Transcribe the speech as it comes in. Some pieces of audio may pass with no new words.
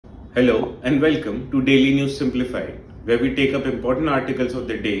Hello and welcome to Daily News Simplified, where we take up important articles of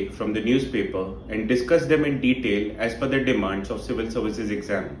the day from the newspaper and discuss them in detail as per the demands of Civil Services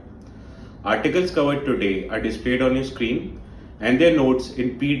exam. Articles covered today are displayed on your screen and their notes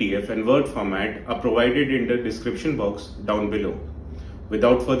in PDF and Word format are provided in the description box down below.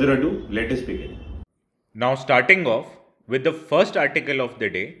 Without further ado, let us begin. Now starting off with the first article of the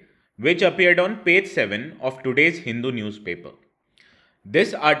day, which appeared on page 7 of today's Hindu newspaper.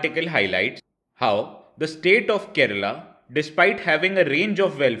 This article highlights how the state of Kerala, despite having a range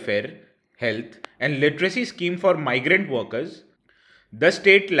of welfare, health and literacy scheme for migrant workers, the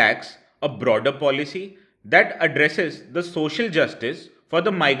state lacks a broader policy that addresses the social justice for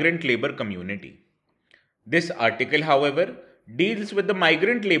the migrant labor community. This article, however, deals with the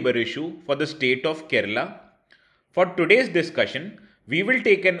migrant labor issue for the state of Kerala. For today's discussion, we will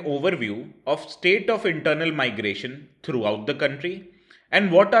take an overview of state of internal migration throughout the country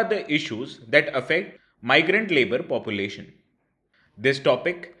and what are the issues that affect migrant labor population. This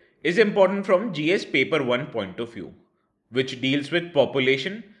topic is important from GS paper 1 point of view, which deals with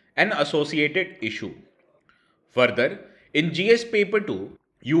population and associated issue. Further, in GS paper 2,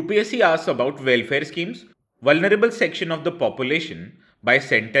 UPSC asks about welfare schemes, vulnerable section of the population by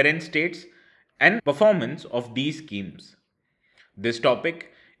center and states and performance of these schemes. This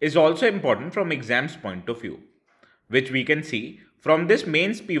topic is also important from exams point of view, which we can see from this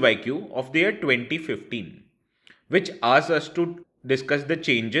mains PYQ of the year 2015, which asks us to discuss the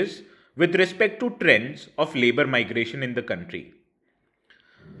changes with respect to trends of labor migration in the country.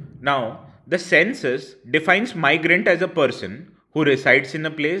 Now, the census defines migrant as a person who resides in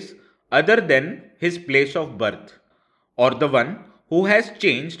a place other than his place of birth, or the one who has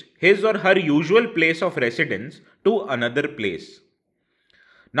changed his or her usual place of residence to another place.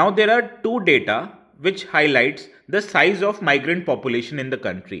 Now, there are two data which highlights the size of migrant population in the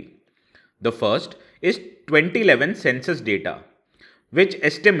country. The first is 2011 census data, which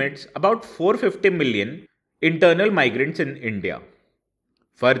estimates about 450 million internal migrants in India.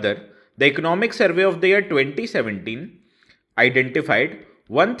 Further, the Economic Survey of the year 2017 identified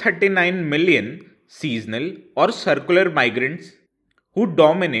 139 million seasonal or circular migrants who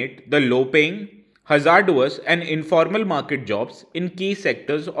dominate the low-paying, hazardous and informal market jobs in key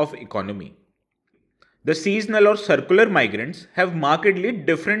sectors of economy. The seasonal or circular migrants have markedly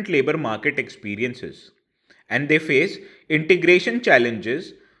different labor market experiences and they face integration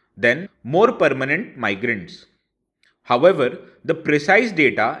challenges than more permanent migrants. However, the precise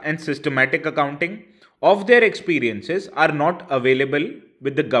data and systematic accounting of their experiences are not available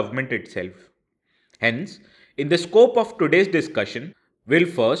with the government itself. Hence, in the scope of today's discussion, we'll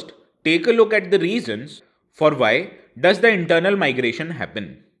first take a look at the reasons for why does the internal migration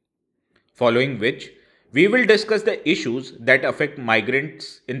happen. Following which, we will discuss the issues that affect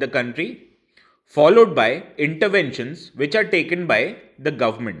migrants in the country, followed by interventions which are taken by the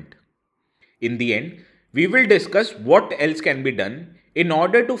government. In the end, we will discuss what else can be done in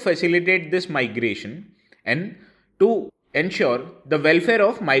order to facilitate this migration and to ensure the welfare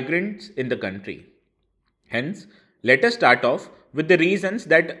of migrants in the country. Hence, let us start off with the reasons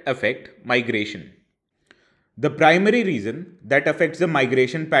that affect migration. The primary reason that affects the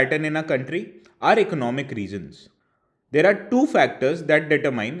migration pattern in a country are economic reasons. There are two factors that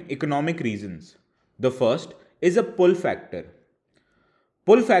determine economic reasons. The first is a pull factor.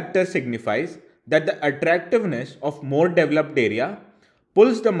 Pull factor signifies that the attractiveness of more developed area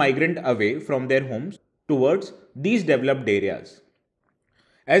pulls the migrant away from their homes towards these developed areas.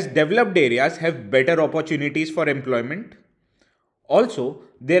 As developed areas have better opportunities for employment, also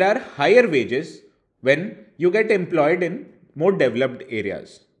there are higher wages when you get employed in more developed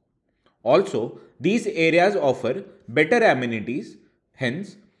areas. Also, these areas offer better amenities,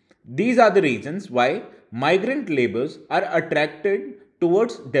 hence, these are the reasons why migrant laborers are attracted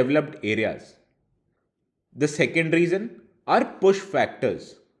towards developed areas. The second reason are push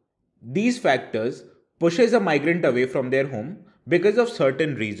factors. These factors pushes a migrant away from their home because of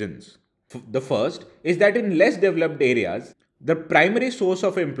certain reasons. The first is that in less developed areas, the primary source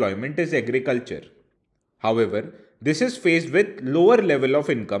of employment is agriculture. However, this is faced with lower level of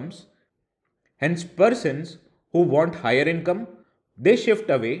incomes. Hence, persons who want higher income, they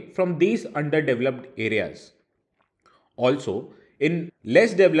shift away from these underdeveloped areas. Also, in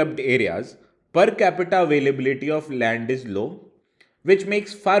less developed areas, per capita availability of land is low, which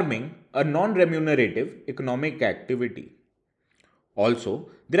makes farming a non-remunerative economic activity. Also,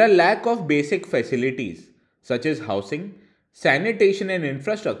 there are lack of basic facilities such as housing, sanitation and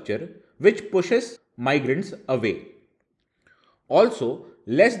infrastructure, which pushes migrants away. Also,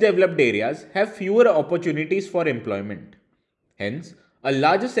 less developed areas have fewer opportunities for employment. Hence, a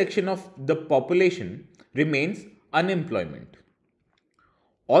larger section of the population remains unemployment.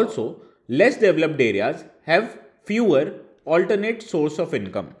 Also, less developed areas have fewer alternate source of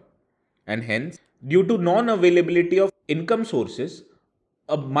income, and hence, due to non-availability of income sources,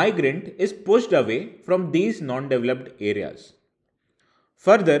 a migrant is pushed away from these non-developed areas.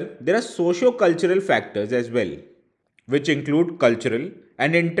 Further, there are socio-cultural factors as well, which include cultural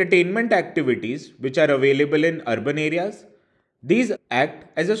and entertainment activities which are available in urban areas. These act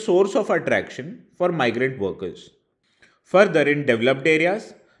as a source of attraction for migrant workers. Further, in developed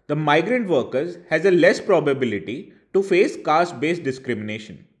areas, the migrant workers has a less probability to face caste-based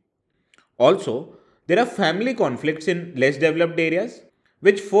discrimination. Also, there are family conflicts in less developed areas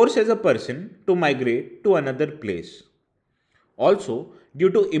which forces a person to migrate to another place. Also, due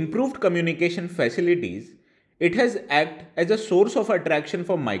to improved communication facilities, it has acted as a source of attraction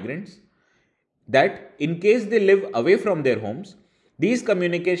for migrants that in case they live away from their homes, these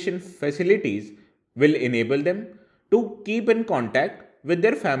communication facilities will enable them to keep in contact with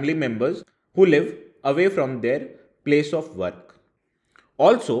their family members who live away from their place of work.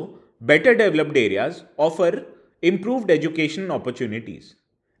 Also, better developed areas offer improved education opportunities,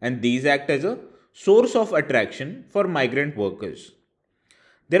 and these act as a source of attraction for migrant workers.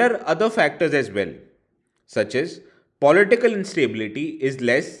 There are other factors as well, such as political instability is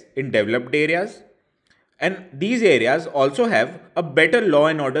less in developed areas, and these areas also have a better law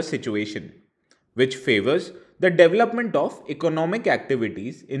and order situation, which favors the development of economic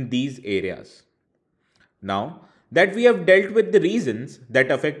activities in these areas. Now that we have dealt with the reasons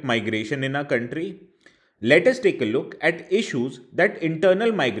that affect migration in our country, let us take a look at issues that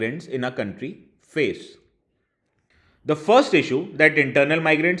internal migrants in our country face. The first issue that internal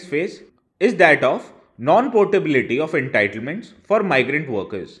migrants face is that of non-portability of entitlements for migrant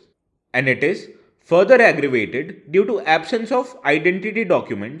workers, and it is further aggravated due to absence of identity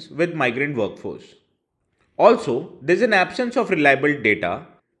documents with migrant workforce. Also, there is an absence of reliable data,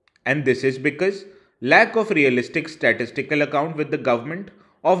 and this is because lack of realistic statistical account with the government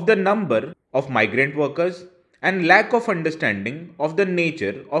of the number of migrant workers and lack of understanding of the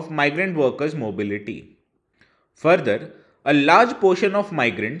nature of migrant workers' mobility. Further, a large portion of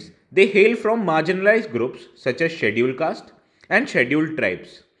migrants they hail from marginalized groups such as scheduled caste and scheduled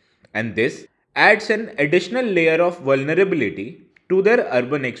tribes, and this adds an additional layer of vulnerability to their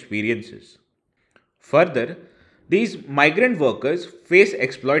urban experiences. Further, these migrant workers face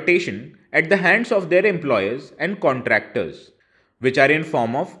exploitation at the hands of their employers and contractors, which are in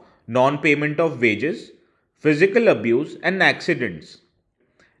form of non-payment of wages, physical abuse and accidents.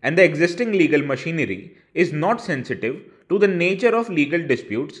 And the existing legal machinery is not sensitive to the nature of legal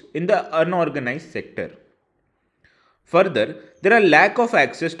disputes in the unorganized sector. Further, there are lack of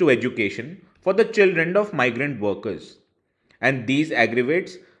access to education for the children of migrant workers, and these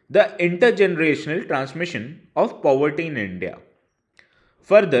aggravates the intergenerational transmission of poverty in India.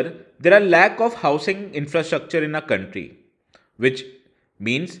 Further, there are lack of housing infrastructure in our country, which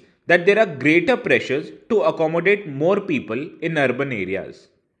means that there are greater pressures to accommodate more people in urban areas.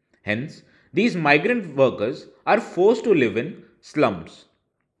 Hence, these migrant workers are forced to live in slums.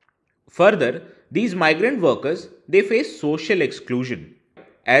 Further, these migrant workers they face social exclusion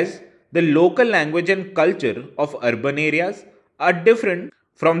as the local language and culture of urban areas are different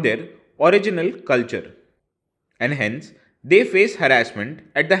from their original culture, and hence they face harassment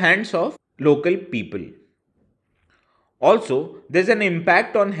at the hands of local people. Also, there's an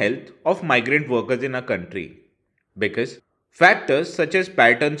impact on health of migrant workers in our country because factors such as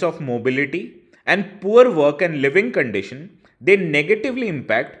patterns of mobility and poor work and living condition they negatively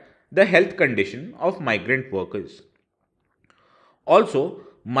impact the health condition of migrant workers. Also,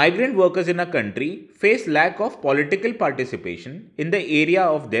 migrant workers in our country face lack of political participation in the area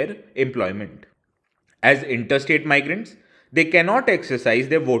of their employment. As interstate migrants, they cannot exercise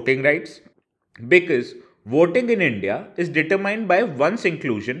their voting rights because voting in India is determined by one's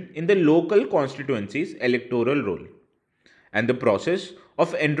inclusion in the local constituency's electoral roll, and the process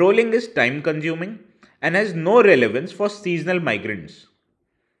of enrolling is time consuming and has no relevance for seasonal migrants.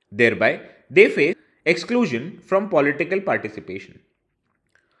 Thereby, they face exclusion from political participation.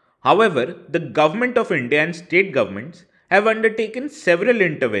 However, the Government of India and state governments have undertaken several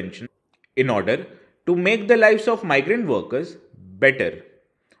interventions in order to make the lives of migrant workers better.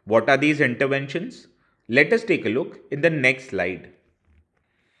 What are these interventions? Let us take a look in the next slide.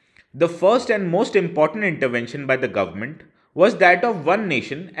 The first and most important intervention by the government was that of One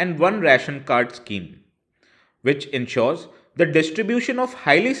Nation and One Ration Card scheme, which ensures the distribution of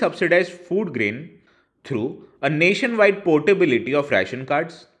highly subsidized food grain through a nationwide portability of ration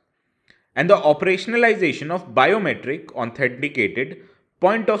cards and the operationalization of biometric authenticated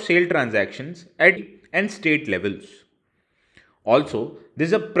point of sale transactions at and state levels. Also, there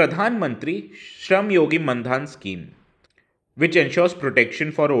is a Pradhan Mantri Shram Yogi Mandhan scheme, which ensures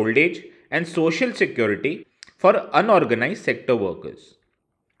protection for old age and social security for unorganized sector workers.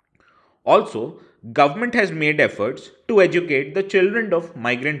 Also, government has made efforts to educate the children of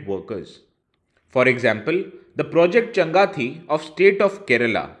migrant workers. For example, the project Changathi of state of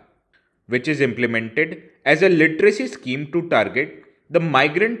Kerala, which is implemented as a literacy scheme to target the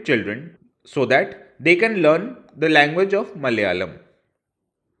migrant children so that they can learn the language of Malayalam.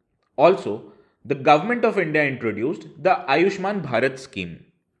 Also, the Government of India introduced the Ayushman Bharat scheme,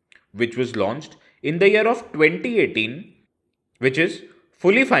 which was launched in the year of 2018, which is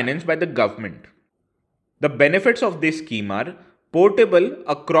fully financed by the government. The benefits of this scheme are portable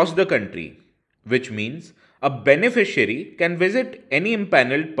across the country, which means a beneficiary can visit any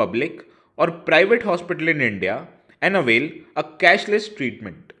impaneled public or private hospital in India and avail a cashless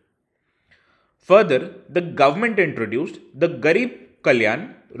treatment. Further, the government introduced the Garib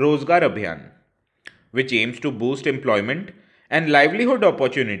Kalyan Rozgar Abhiyan, which aims to boost employment and livelihood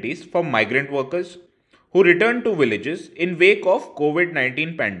opportunities for migrant workers who return to villages in wake of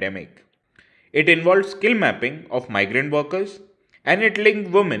COVID-19 pandemic. It involves skill mapping of migrant workers and it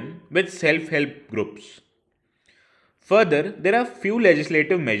linked women with self-help groups. Further, there are few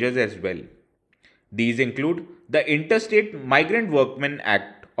legislative measures as well. These include the Interstate Migrant Workmen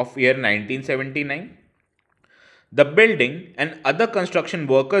Act of year 1979, the Building and Other Construction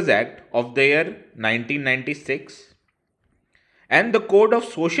Workers Act of the year 1996, and the Code of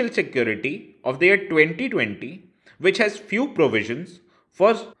Social Security of the year 2020, which has few provisions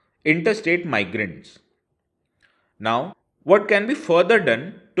for interstate migrants. Now, what can be further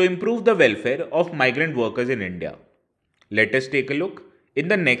done to improve the welfare of migrant workers in India? Let us take a look in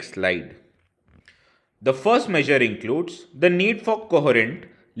the next slide. The first measure includes the need for coherent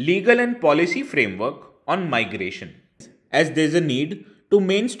legal and policy framework on migration, as there is a need to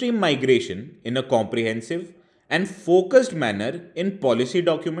mainstream migration in a comprehensive and focused manner in policy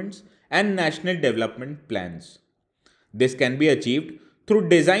documents and national development plans. This can be achieved through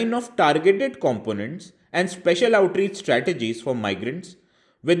design of targeted components and special outreach strategies for migrants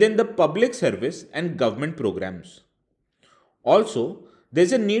within the public service and government programs. Also, there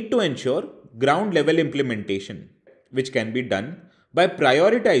is a need to ensure ground level implementation, which can be done by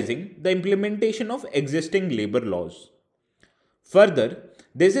prioritizing the implementation of existing labor laws. Further,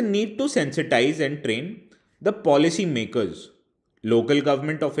 there is a need to sensitize and train the policy makers, local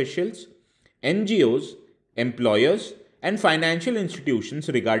government officials, NGOs, employers, and financial institutions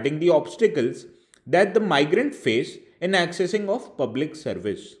regarding the obstacles that the migrant face in accessing of public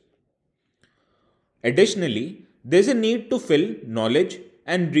service. Additionally, there is a need to fill knowledge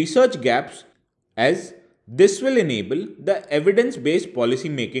and research gaps, as this will enable the evidence-based policy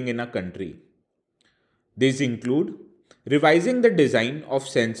making in a country. These include revising the design of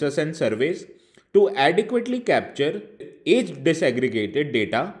census and surveys to adequately capture age disaggregated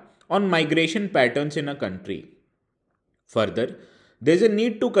data on migration patterns in a country. Further, there is a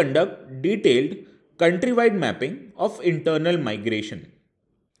need to conduct detailed countrywide mapping of internal migration.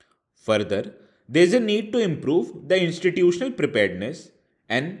 Further, there is a need to improve the institutional preparedness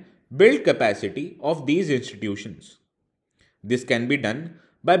and build capacity of these institutions. This can be done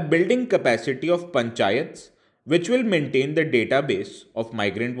by building capacity of panchayats, which will maintain the database of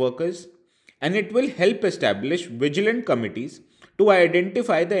migrant workers, and it will help establish vigilant committees to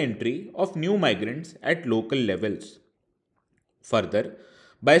identify the entry of new migrants at local levels. Further,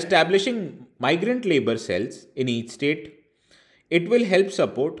 by establishing migrant labor cells in each state, it will help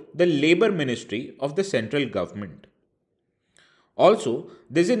support the Labour Ministry of the central government. Also,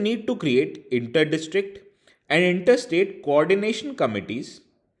 there is a need to create inter-district and interstate coordination committees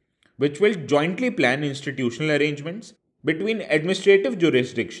which will jointly plan institutional arrangements between administrative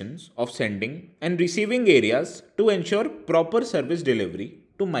jurisdictions of sending and receiving areas to ensure proper service delivery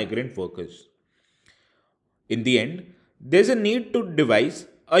to migrant workers. In the end, there is a need to devise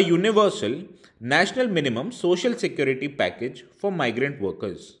a universal national minimum social security package for migrant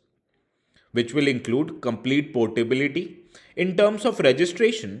workers, which will include complete portability in terms of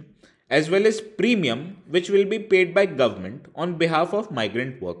registration as well as premium which will be paid by government on behalf of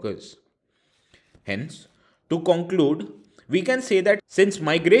migrant workers. Hence, to conclude, we can say that since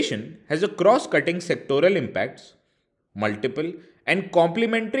migration has a cross-cutting sectoral impacts, multiple and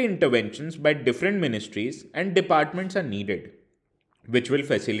complementary interventions by different ministries and departments are needed, which will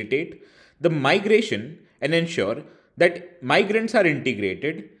facilitate the migration and ensure that migrants are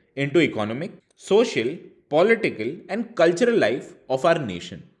integrated into economic, social, political, and cultural life of our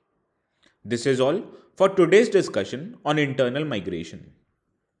nation. This is all for today's discussion on internal migration.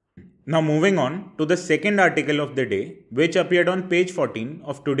 Now moving on to the second article of the day, which appeared on page 14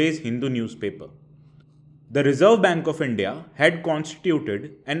 of today's Hindu newspaper. The Reserve Bank of India had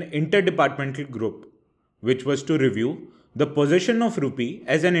constituted an interdepartmental group, which was to review the position of rupee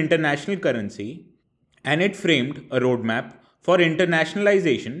as an international currency, and it framed a roadmap for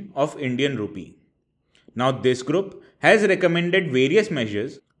internationalization of Indian rupee. Now this group has recommended various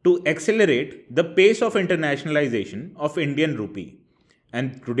measures to accelerate the pace of internationalization of Indian rupee.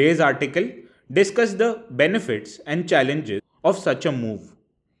 And today's article discusses the benefits and challenges of such a move.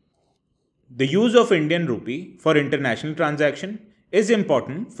 The use of Indian rupee for international transaction is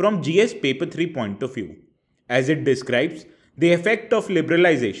important from GS Paper 3 point of view, as it describes the effect of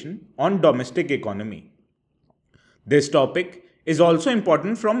liberalization on domestic economy. This topic is also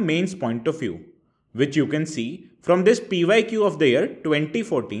important from mains point of view, which you can see from this PYQ of the year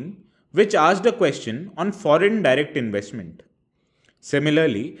 2014, which asked a question on foreign direct investment.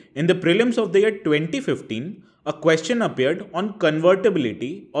 Similarly, in the prelims of the year 2015, a question appeared on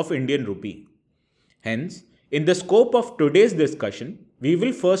convertibility of Indian rupee. Hence, in the scope of today's discussion, we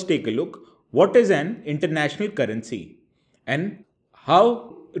will first take a look what is an international currency and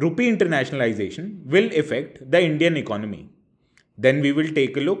how rupee internationalization will affect the Indian economy. Then we will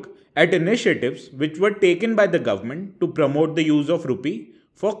take a look at initiatives which were taken by the government to promote the use of rupee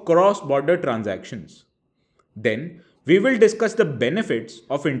for cross-border transactions. Then we will discuss the benefits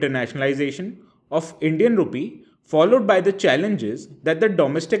of internationalization of Indian rupee, followed by the challenges that the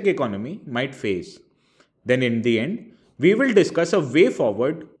domestic economy might face. Then in the end, we will discuss a way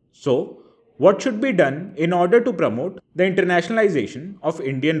forward. So, what should be done in order to promote the internationalization of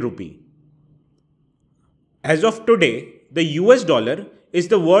Indian rupee? As of today, the US dollar is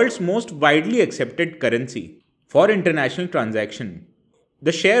the world's most widely accepted currency for international transaction.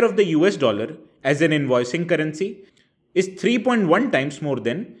 The share of the US dollar as an invoicing currency is 3.1 times more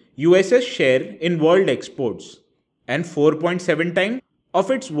than US's share in world exports and 4.7 times of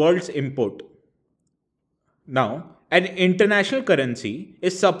its world's import. Now, an international currency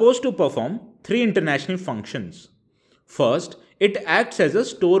is supposed to perform three international functions. First, it acts as a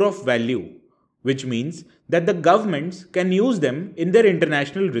store of value, which means that the governments can use them in their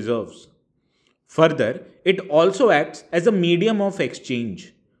international reserves. Further, it also acts as a medium of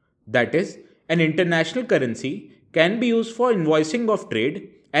exchange. That is, an international currency can be used for invoicing of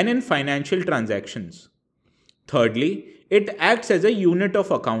trade and in financial transactions. Thirdly, it acts as a unit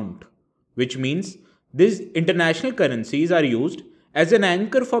of account, which means these international currencies are used as an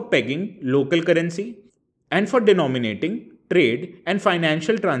anchor for pegging local currency and for denominating trade and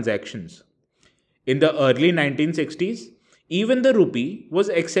financial transactions. In the early 1960s, even the rupee was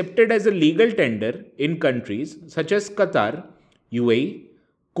accepted as a legal tender in countries such as Qatar, UAE,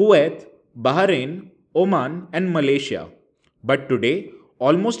 Kuwait, Bahrain, Oman and Malaysia. But today,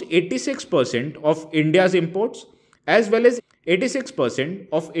 almost 86% of India's imports as well as 86%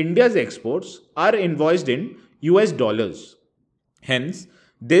 of India's exports are invoiced in US dollars. Hence,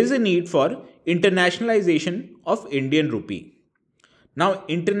 there is a need for internationalization of Indian rupee. Now,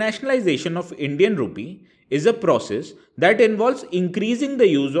 internationalization of Indian rupee is a process that involves increasing the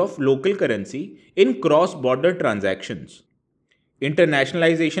use of local currency in cross-border transactions.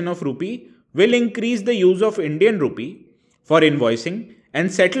 Internationalization of rupee will increase the use of Indian rupee for invoicing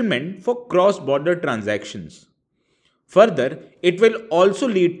and settlement for cross-border transactions. Further, it will also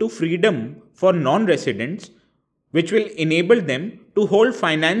lead to freedom for non-residents, which will enable them to hold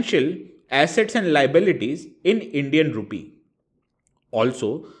financial assets and liabilities in Indian rupee.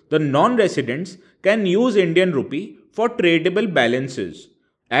 Also, the non-residents can use Indian rupee for tradable balances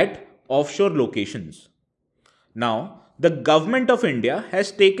at offshore locations. Now, the Government of India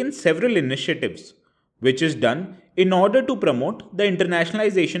has taken several initiatives, which is done in order to promote the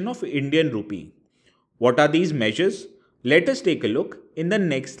internationalization of Indian rupee. What are these measures? Let us take a look in the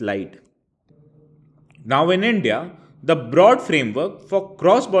next slide. Now in India, the broad framework for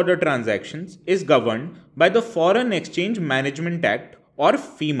cross-border transactions is governed by the Foreign Exchange Management Act or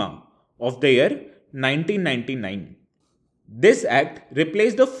FEMA of the year 1999. This act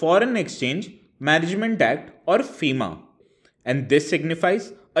replaced the Foreign Exchange Management Act or FEMA, and this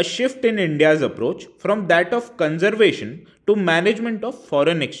signifies a shift in India's approach from that of conservation to management of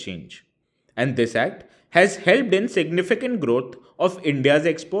foreign exchange. And this act has helped in significant growth of India's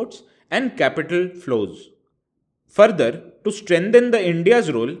exports and capital flows. Further, to strengthen the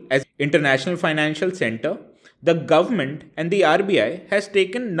India's role as international financial center, the government and the RBI has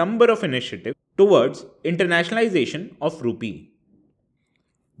taken number of initiatives towards internationalization of rupee.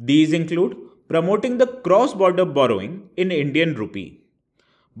 These include promoting the cross-border borrowing in Indian rupee.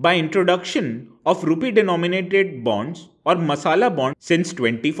 By introduction of rupee-denominated bonds or masala bonds since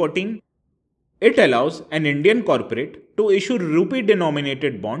 2014. It allows an Indian corporate to issue rupee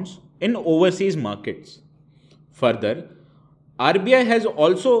denominated bonds in overseas markets. Further, RBI has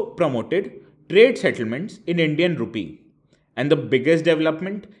also promoted trade settlements in Indian rupee, and the biggest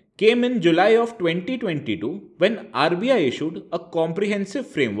development came in July of 2022 when RBI issued a comprehensive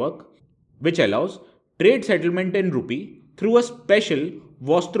framework which allows trade settlement in rupee through a special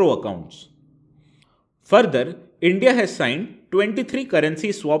Vostro accounts. Further, India has signed 23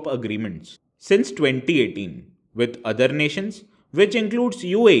 currency swap agreements since 2018 with other nations, which includes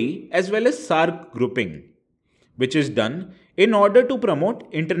UAE as well as SAARC grouping, which is done in order to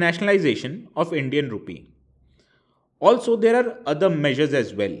promote internationalization of Indian rupee. Also, there are other measures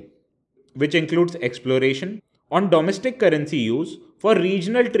as well, which includes exploration on domestic currency use for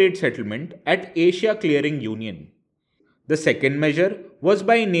regional trade settlement at Asia Clearing Union. The second measure was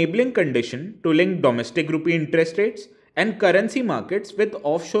by enabling condition to link domestic rupee interest rates and currency markets with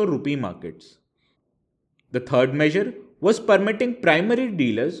offshore rupee markets. The third measure was permitting primary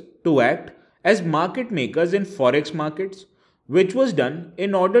dealers to act as market makers in forex markets, which was done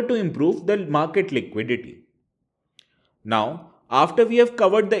in order to improve the market liquidity. Now, after we have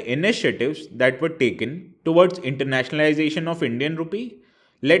covered the initiatives that were taken towards internationalization of Indian rupee,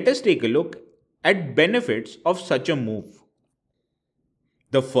 let us take a look at benefits of such a move.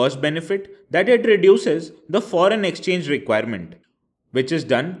 The first benefit that it reduces the foreign exchange requirement, which is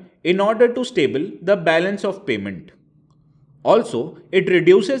done in order to stable the balance of payment. Also, it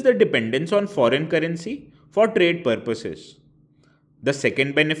reduces the dependence on foreign currency for trade purposes. The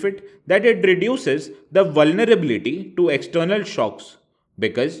second benefit that it reduces the vulnerability to external shocks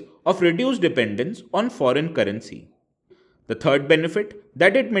because of reduced dependence on foreign currency. The third benefit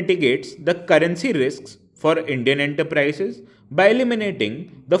that it mitigates the currency risks for Indian enterprises by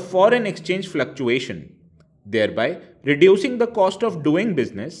eliminating the foreign exchange fluctuation, thereby reducing the cost of doing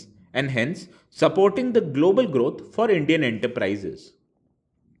business and hence supporting the global growth for Indian enterprises.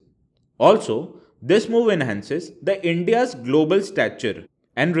 Also, this move enhances the India's global stature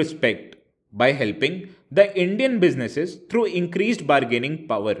and respect by helping the Indian businesses through increased bargaining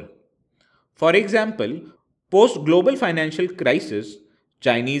power. For example, post-global financial crisis,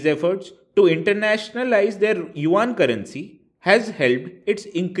 Chinese efforts to internationalize their yuan currency has helped its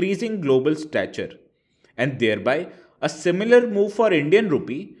increasing global stature, and thereby a similar move for Indian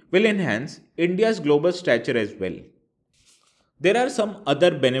rupee will enhance India's global stature as well. There are some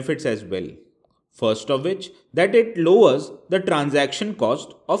other benefits as well. First of which, that it lowers the transaction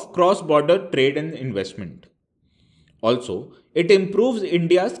cost of cross-border trade and investment. Also, it improves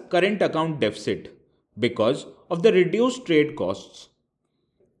India's current account deficit because of the reduced trade costs.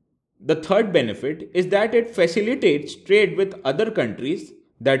 The third benefit is that it facilitates trade with other countries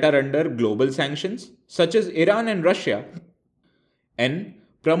that are under global sanctions, such as Iran and Russia, and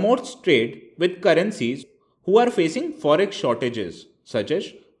promotes trade with currencies who are facing forex shortages, such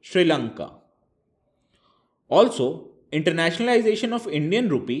as Sri Lanka. Also, internationalization of Indian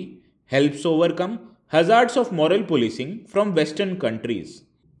rupee helps overcome hazards of moral policing from Western countries.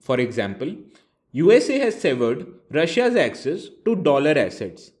 For example, USA has severed Russia's access to dollar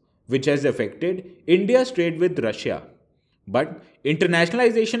assets, which has affected India's trade with Russia. But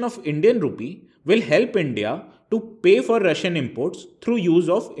internationalization of Indian rupee will help India to pay for Russian imports through use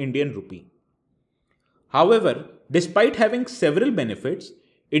of Indian rupee. However, despite having several benefits,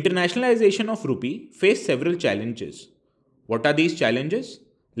 internationalization of rupee faces several challenges. What are these challenges?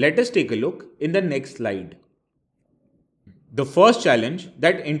 Let us take a look in the next slide. The first challenge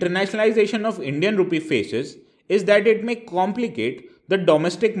that internationalization of Indian rupee faces is that it may complicate the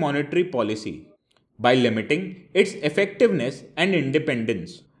domestic monetary policy by limiting its effectiveness and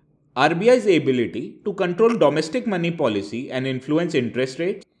independence. RBI's ability to control domestic money policy and influence interest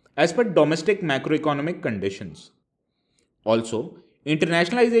rates as per domestic macroeconomic conditions. Also,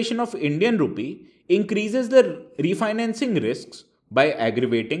 internationalization of Indian rupee increases the refinancing risks by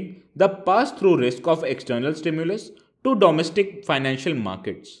aggravating the pass-through risk of external stimulus to domestic financial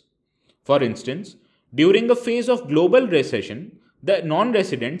markets. For instance, during a phase of global recession, the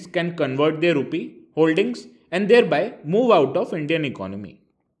non-residents can convert their rupee holdings and thereby move out of Indian economy.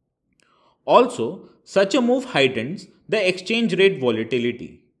 Also, such a move heightens the exchange rate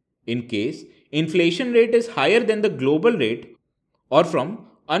volatility in case inflation rate is higher than the global rate or from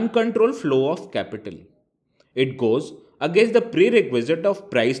uncontrolled flow of capital. It goes against the prerequisite of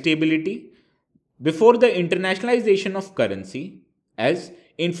price stability before the internationalization of currency, as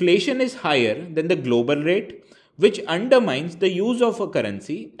inflation is higher than the global rate, which undermines the use of a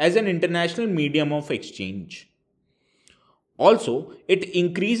currency as an international medium of exchange. Also, it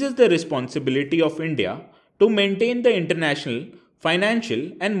increases the responsibility of India to maintain the international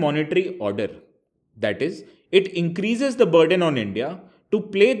financial and monetary order. That is, it increases the burden on India to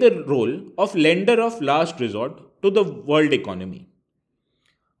play the role of lender of last resort to the world economy.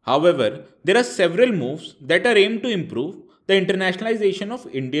 However, there are several moves that are aimed to improve the internationalization of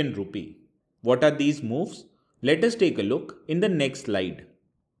Indian rupee. What are these moves? Let us take a look in the next slide.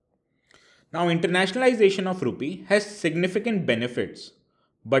 Now, internationalization of rupee has significant benefits,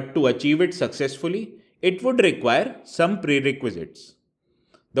 but to achieve it successfully, it would require some prerequisites.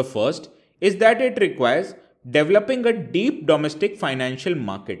 The first is that it requires developing a deep domestic financial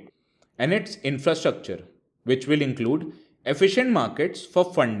market and its infrastructure, which will include efficient markets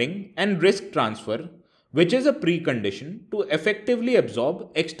for funding and risk transfer, which is a precondition to effectively absorb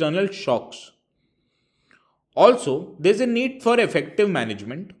external shocks. Also, there is a need for effective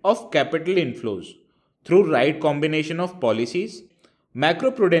management of capital inflows through right combination of policies,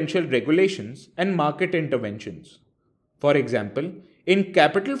 macroprudential regulations, and market interventions. For example, in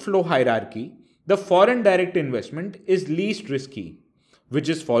capital flow hierarchy, the foreign direct investment is least risky, which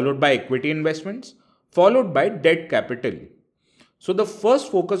is followed by equity investments, followed by debt capital. So the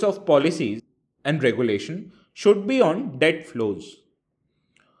first focus of policies and regulation should be on debt flows.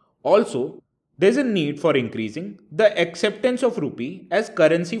 Also, there is a need for increasing the acceptance of rupee as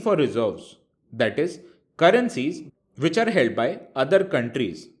currency for reserves, that is, currencies which are held by other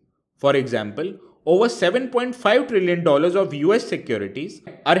countries. For example, over $7.5 trillion of US securities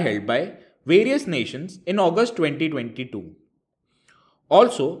are held by various nations in August 2022.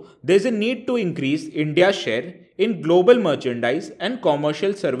 Also, there is a need to increase India's share in global merchandise and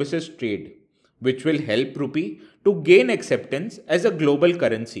commercial services trade, which will help rupee to gain acceptance as a global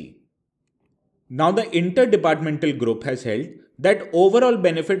currency. Now, the interdepartmental group has held that overall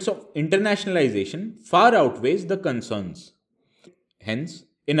benefits of internationalization far outweighs the concerns. Hence,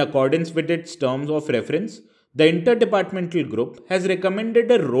 in accordance with its terms of reference, the interdepartmental group has recommended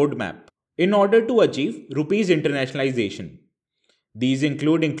a roadmap in order to achieve rupee's internationalization. These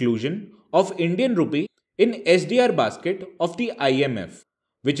include inclusion of Indian rupee in SDR basket of the IMF,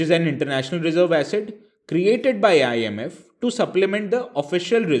 which is an international reserve asset created by IMF to supplement the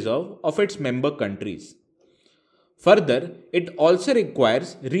official reserve of its member countries. Further, it also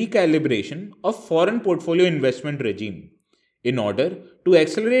requires recalibration of foreign portfolio investment regime in order to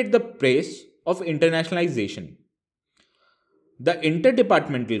accelerate the pace of internationalization. The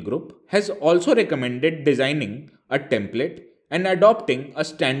interdepartmental group has also recommended designing a template and adopting a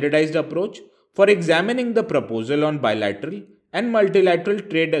standardized approach for examining the proposal on bilateral and multilateral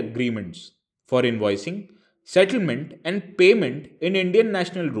trade agreements for invoicing, settlement and payment in Indian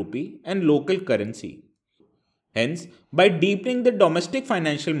national rupee and local currency. Hence, by deepening the domestic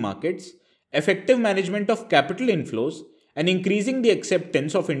financial markets, effective management of capital inflows, and increasing the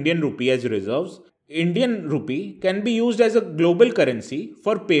acceptance of Indian rupee as reserves, Indian rupee can be used as a global currency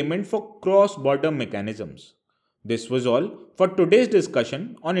for payment for cross-border mechanisms. This was all for today's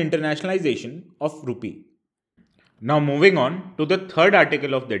discussion on internationalization of rupee. Now moving on to the third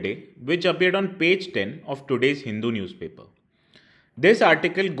article of the day, which appeared on page 10 of today's Hindu newspaper. This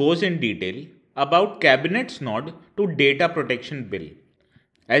article goes in detail about Cabinet's nod to Data Protection Bill.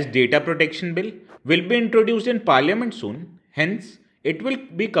 As Data Protection Bill will be introduced in Parliament soon, hence it will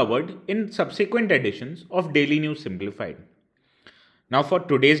be covered in subsequent editions of Daily News Simplified. Now for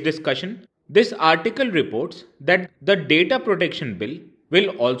today's discussion, this article reports that the Data Protection Bill will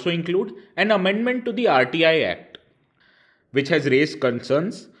also include an amendment to the RTI Act, which has raised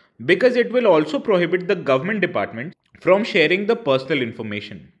concerns because it will also prohibit the government departments from sharing the personal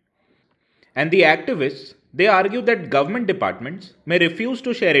information. And the activists, they argue that government departments may refuse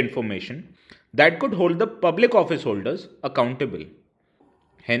to share information that could hold the public office holders accountable.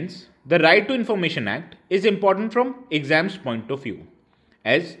 Hence, the Right to Information Act is important from exams point of view,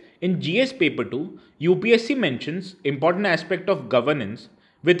 as in GS paper 2, UPSC mentions important aspect of governance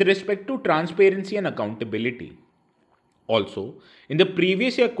with respect to transparency and accountability. Also, in the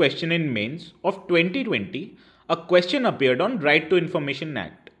previous year question in mains of 2020, a question appeared on Right to Information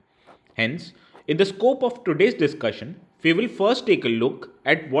Act. Hence, in the scope of today's discussion, we will first take a look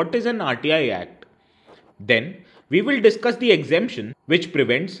at what is an RTI Act. Then, we will discuss the exemption which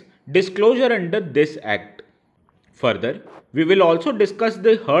prevents disclosure under this Act. Further, we will also discuss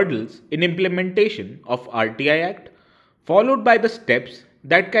the hurdles in implementation of RTI Act, followed by the steps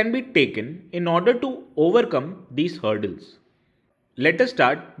that can be taken in order to overcome these hurdles. Let us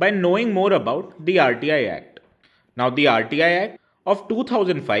start by knowing more about the RTI Act. Now, the RTI Act of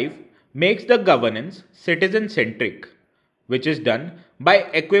 2005 makes the governance citizen-centric, which is done by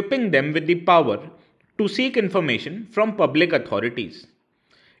equipping them with the power to seek information from public authorities.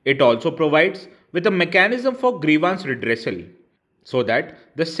 It also provides with a mechanism for grievance redressal so that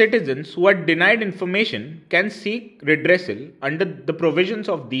the citizens who are denied information can seek redressal under the provisions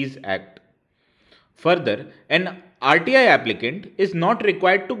of these Act. Further, an RTI applicant is not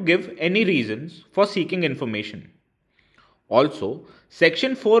required to give any reasons for seeking information. Also,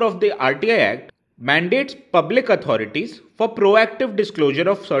 Section 4 of the RTI Act mandates public authorities for proactive disclosure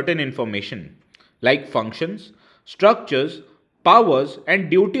of certain information like functions, structures, powers and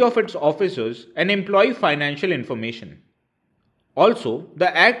duty of its officers and employee financial information. Also,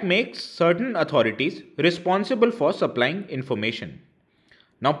 the Act makes certain authorities responsible for supplying information.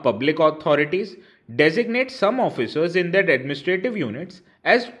 Now, public authorities designate some officers in their administrative units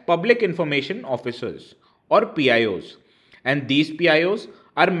as Public Information Officers or PIOs, and these PIOs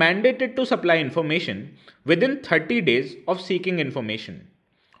are mandated to supply information within 30 days of seeking information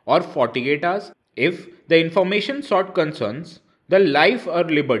or 48 hours if the information sought concerns the life or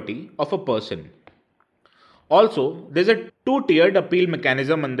liberty of a person. Also, there is a two-tiered appeal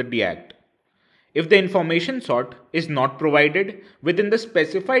mechanism under the Act. If the information sought is not provided within the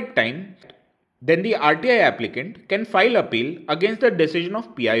specified time, then the RTI applicant can file appeal against the decision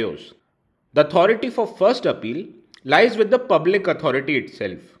of PIOs. The authority for first appeal lies with the public authority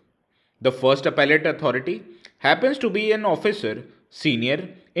itself. The first appellate authority happens to be an officer senior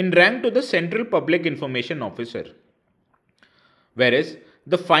in rank to the Central Public Information Officer, whereas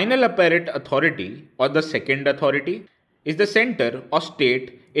the final appellate authority or the second authority is the Centre or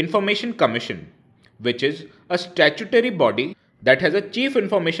State Information Commission, which is a statutory body that has a Chief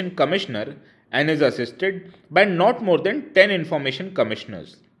Information Commissioner and is assisted by not more than 10 information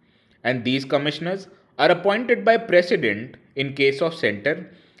commissioners. And these commissioners are appointed by President in case of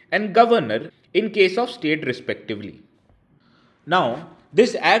Centre and Governor in case of State respectively. Now,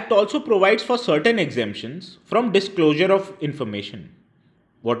 this Act also provides for certain exemptions from disclosure of information.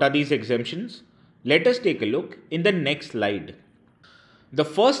 What are these exemptions? Let us take a look in the next slide. The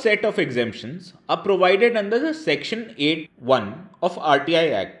first set of exemptions are provided under the Section 8(1) of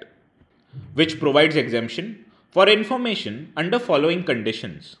RTI Act, which provides exemption for information under following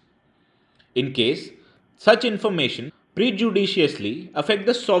conditions. In case such information prejudicially affect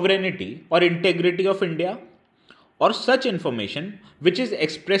the sovereignty or integrity of India, or such information which is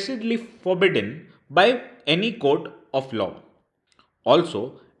expressly forbidden by any court of law.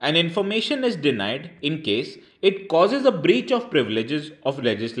 Also, an information is denied in case it causes a breach of privileges of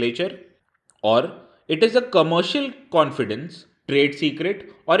legislature, or it is a commercial confidence, trade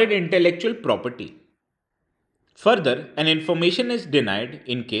secret, or an intellectual property. Further, an information is denied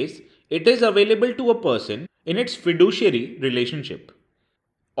in case it is available to a person in its fiduciary relationship.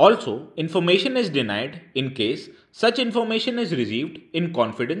 Also, information is denied in case such information is received in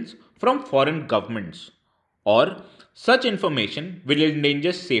confidence from foreign governments, or such information will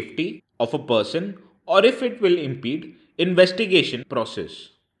endanger safety of a person or if it will impede investigation process.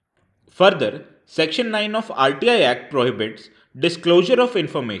 Further, Section 9 of RTI Act prohibits disclosure of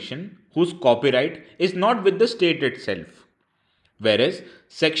information whose copyright is not with the state itself, whereas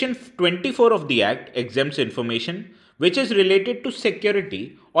Section 24 of the Act exempts information which is related to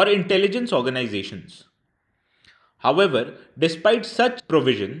security or intelligence organizations. However, despite such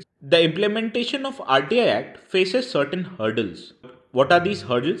provisions, the implementation of RTI Act faces certain hurdles. What are these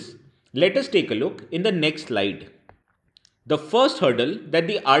hurdles? Let us take a look in the next slide. The first hurdle that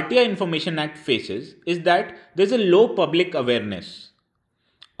the RTI Information Act faces is that there is a low public awareness.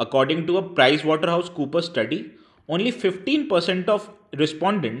 According to a PricewaterhouseCoopers study, only 15% of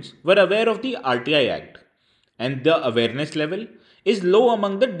respondents were aware of the RTI Act, and the awareness level is low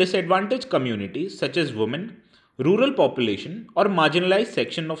among the disadvantaged communities such as women, rural population, or marginalized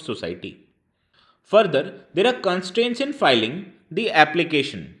section of society. Further, there are constraints in filing the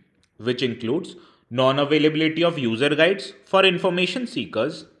application, which includes non-availability of user guides for information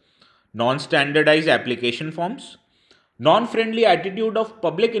seekers, non-standardized application forms, non-friendly attitude of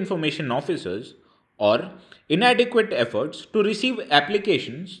public information officers, or inadequate efforts to receive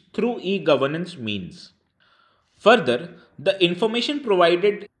applications through e-governance means. Further, the information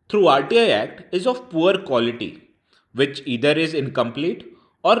provided through RTI Act is of poor quality, which either is incomplete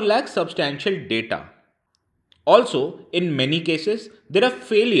or lacks substantial data. Also, in many cases, there are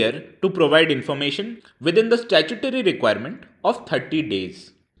failure to provide information within the statutory requirement of 30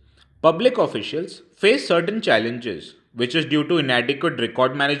 days. Public officials face certain challenges, which is due to inadequate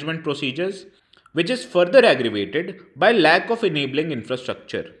record management procedures, which is further aggravated by lack of enabling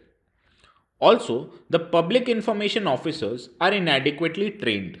infrastructure. Also, the public information officers are inadequately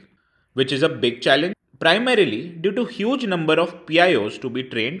trained, which is a big challenge primarily due to huge number of PIOs to be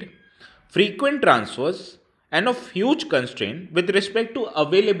trained, frequent transfers, and of huge constraint with respect to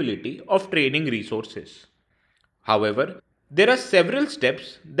availability of training resources. However, there are several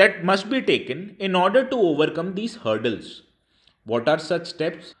steps that must be taken in order to overcome these hurdles. What are such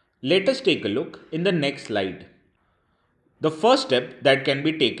steps? Let us take a look in the next slide. The first step that can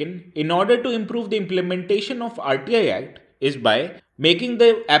be taken in order to improve the implementation of RTI Act is by making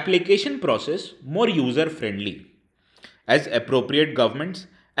the application process more user-friendly. As appropriate governments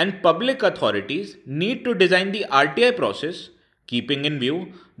and public authorities need to design the RTI process, keeping in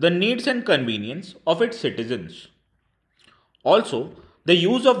view the needs and convenience of its citizens. Also, the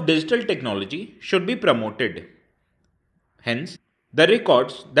use of digital technology should be promoted. Hence, the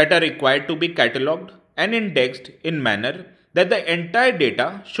records that are required to be catalogued and indexed in manner that the entire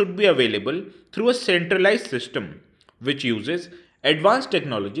data should be available through a centralized system which uses advanced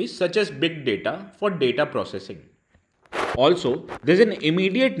technologies such as big data for data processing. Also, there is an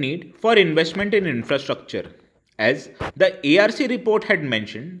immediate need for investment in infrastructure, as the ARC report had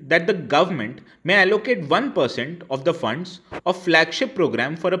mentioned that the government may allocate 1% of the funds of flagship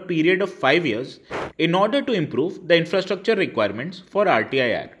program for a period of 5 years in order to improve the infrastructure requirements for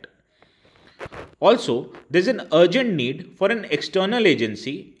RTI Act. Also, there is an urgent need for an external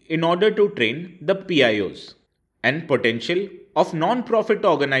agency in order to train the PIOs, and potential of non-profit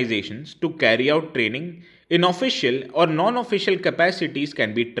organizations to carry out training in official or non-official capacities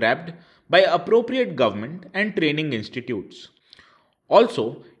can be trapped by appropriate government and training institutes.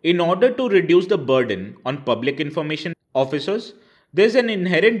 Also, in order to reduce the burden on public information officers, there is an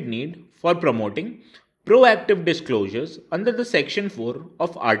inherent need for promoting proactive disclosures under the Section 4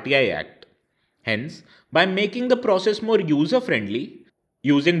 of RTI Act. Hence, by making the process more user-friendly,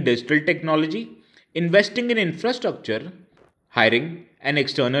 using digital technology, investing in infrastructure, hiring an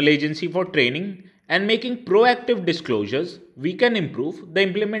external agency for training, and making proactive disclosures, we can improve the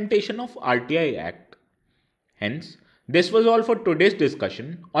implementation of RTI Act. Hence, this was all for today's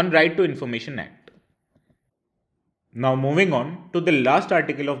discussion on Right to Information Act. Now moving on to the last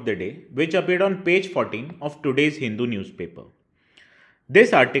article of the day, which appeared on page 14 of today's Hindu newspaper.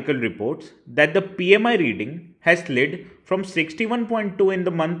 This article reports that the PMI reading has slid from 61.2 in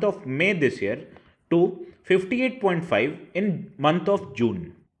the month of May this year to 58.5 in month of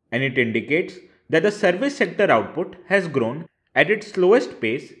June, and it indicates that the service sector output has grown at its slowest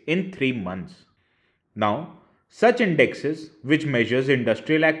pace in 3 months. Now, such indexes which measures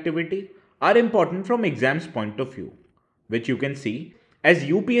industrial activity are important from exams point of view, which you can see as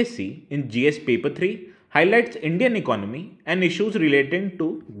UPSC in GS paper 3 highlights Indian economy and issues relating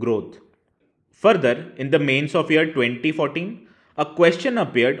to growth. Further, in the mains of year 2014, a question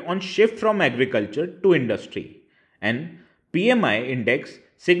appeared on shift from agriculture to industry, and PMI index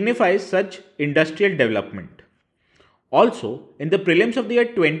signifies such industrial development. Also, in the prelims of the year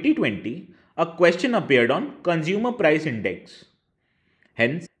 2020, a question appeared on consumer price index.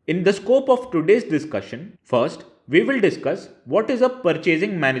 Hence, in the scope of today's discussion, first we will discuss what is a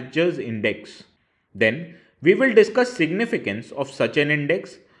purchasing managers index. Then we will discuss significance of such an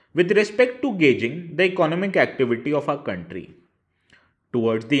index with respect to gauging the economic activity of our country.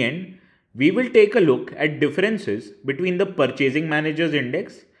 Towards the end, we will take a look at differences between the Purchasing Managers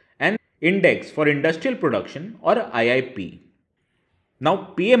Index and Index for Industrial Production or IIP.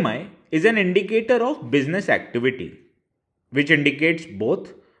 Now, PMI is an indicator of business activity, which indicates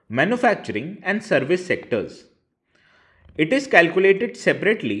both manufacturing and service sectors. It is calculated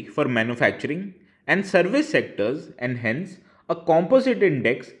separately for manufacturing and service sectors, and hence a composite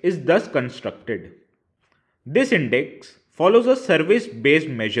index is thus constructed. This index follows a service-based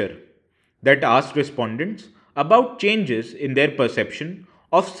measure that asks respondents about changes in their perception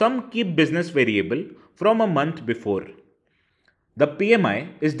of some key business variable from a month before. The PMI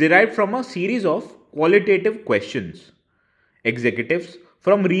is derived from a series of qualitative questions. Executives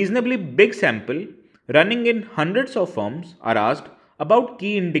from reasonably big sample running in hundreds of firms are asked about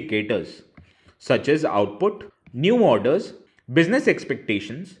key indicators such as output, new orders, business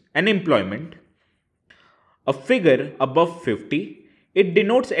expectations, and employment. A figure above 50, it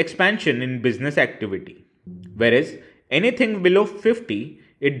denotes expansion in business activity, whereas anything below 50,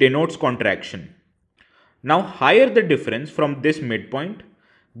 it denotes contraction. Now, higher the difference from this midpoint,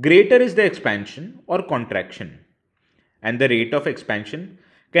 greater is the expansion or contraction. And the rate of expansion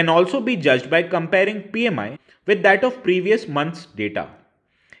can also be judged by comparing PMI with that of previous month's data.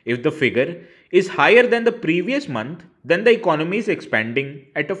 If the figure is higher than the previous month, then the economy is expanding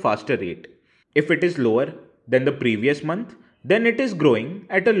at a faster rate. If it is lower than the previous month, then it is growing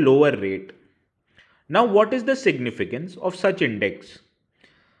at a lower rate. Now, what is the significance of such index?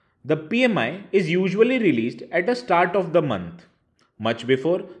 The PMI is usually released at the start of the month, much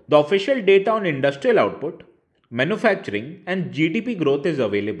before the official data on industrial output manufacturing and GDP growth is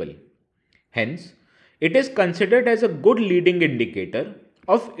available. Hence, it is considered as a good leading indicator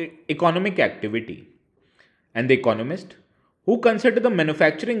of economic activity. And the economists who consider the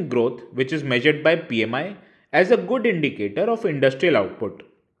manufacturing growth, which is measured by PMI, as a good indicator of industrial output.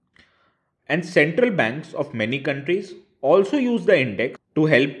 And central banks of many countries also use the index to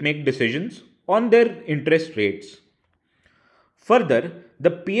help make decisions on their interest rates. Further,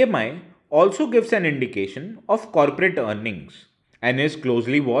 the PMI also gives an indication of corporate earnings and is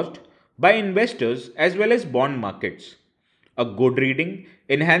closely watched by investors as well as bond markets. A good reading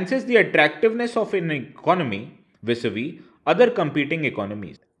enhances the attractiveness of an economy vis-a-vis other competing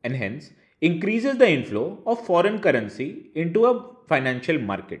economies and hence increases the inflow of foreign currency into a financial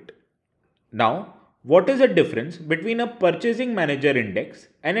market. Now, what is the difference between a purchasing manager index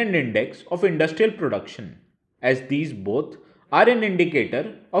and an index of industrial production, as these both are an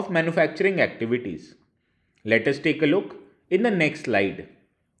indicator of manufacturing activities? Let us take a look in the next slide.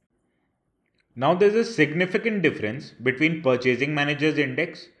 Now there is a significant difference between purchasing managers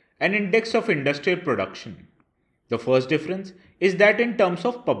index and index of industrial production. The first difference is that in terms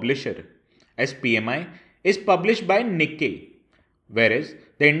of publisher, as PMI is published by Nikkei, whereas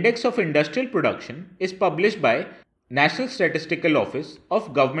the index of industrial production is published by National Statistical Office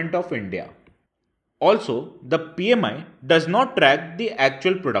of Government of India. Also, the PMI does not track the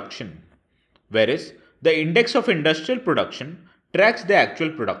actual production, whereas the index of industrial production tracks the actual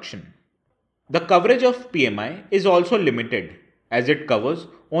production. The coverage of PMI is also limited as it covers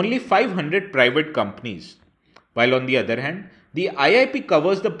only 500 private companies, while on the other hand, the IIP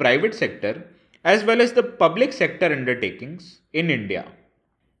covers the private sector as well as the public sector undertakings in India.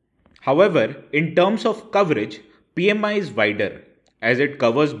 However, in terms of coverage, PMI is wider as it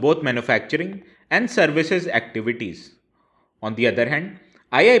covers both manufacturing and services activities. On the other hand,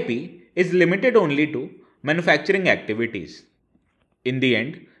 IIP is limited only to manufacturing activities. In the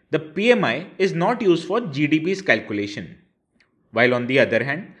end, the PMI is not used for GDP's calculation, while on the other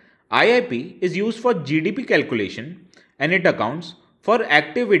hand, IIP is used for GDP calculation and it accounts for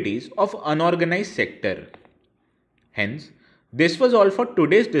activities of unorganized sector. Hence, this was all for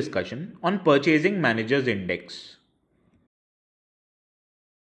today's discussion on Purchasing Managers Index.